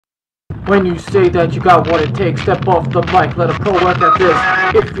When you say that you got what it takes, step off the mic, let a pro work at this.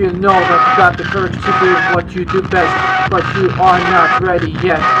 If you know that you got the courage to do what you do best, but you are not ready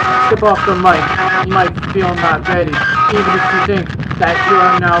yet, step off the mic. You might feel not ready, even if you think that you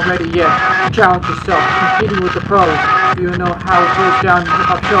are now ready yet. Challenge yourself, competing with the pros. You know how it goes down in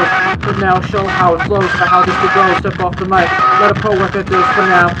hip-hop shows, but now show how it flows, for how this will go. Step off the mic, let a pro work at this. For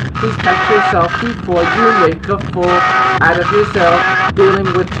now, please catch yourself before you make a fool out of yourself. Dealing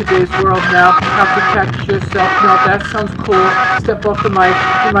with today's world now, have to catch yourself. Now that sounds cool. Step off the mic,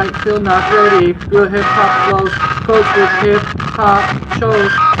 you might feel not ready. Real hip-hop flows, goes with hip-hop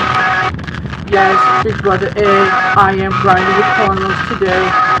shows. Yes, Big Brother A, I am grinding with corners today,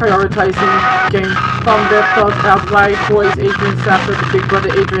 prioritizing game from the Thug Out Right Boys, Adrian Safford, the Big Brother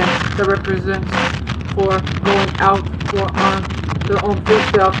Adrian, that represents for going out for on their own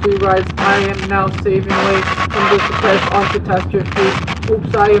freestyle free rides. I am now saving away from this depressed on catastrophe.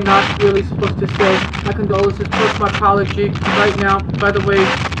 Oops, I am not really supposed to say my condolences towards my apology right now. By the way,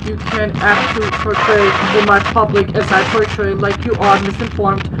 you can act to portray in my public as I portray like you are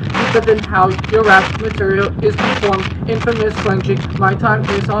misinformed, deeper than how your rap material is conformed. Infamous flanging, my time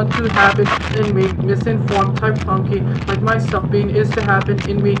is on to happen in me. Misinformed type funky, like myself being is to happen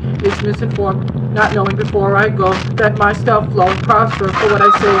in me is misinformed. Not knowing before I go that my style flow prosper for what I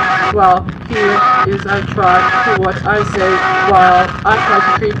say. Well, here is I try for what I say while I try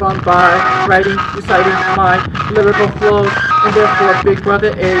to creep on by, writing, reciting my lyrical flows. And therefore, Big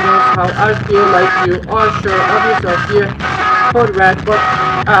Brother A knows how I feel like you are sure of yourself. Yeah, code rat, but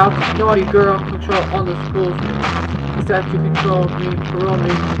out, naughty girl, control on the schools. Is that you control me, control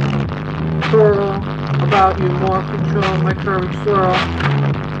me, girl, about you more control, my courage swirl.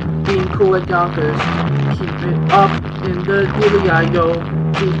 Being cool at Yonkers, keep it up in the dealio,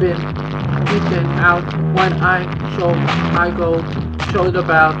 deep in out when I show, I go, show it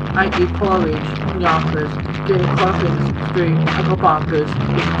about, I eat porridge in Yonkers, getting caught in the street, I go bonkers,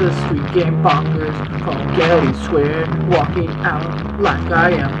 it's the street game bonkers, from Getty Square, walking out like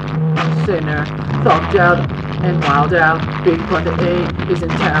I am a sinner, thugged out and wild out. Big Brother A is in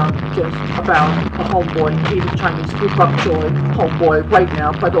town, just about a homeboy, eating Chinese food bok choy. Homeboy right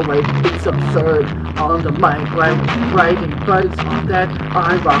now, by the way, it's absurd. On the mic, writing, but it's on that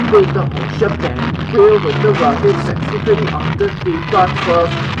I rock with the whole shebang. Real with the rugged, sexy, pretty on the beat, got swirls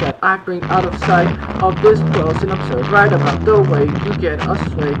that I bring out of sight of this close and absurd. Right about the way you get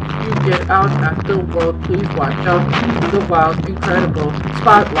astray, you get out at the world. Please watch out for the wild, incredible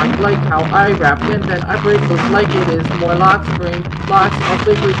spotlight, like how I rap and then I break this like it is more lots spring, lots of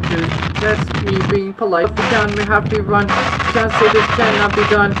liquid juice. That's me being polite. Up and down may have to run. Can't say this cannot be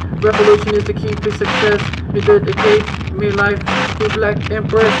done. Revolution is the key to success. Me dedicate me life to black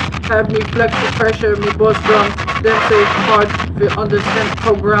empress. Have me flex the pressure, me boss drum. Then say hard, feel understand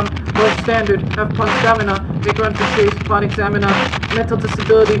program. World standard, have pun stamina. Make run for chase, upon examiner. Mental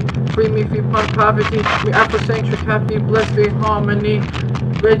disability, free me from poverty. Me Afrocentric, have me blessed with harmony.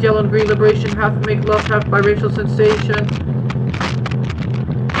 Red, yellow, and green liberation, have to make love, have biracial sensation.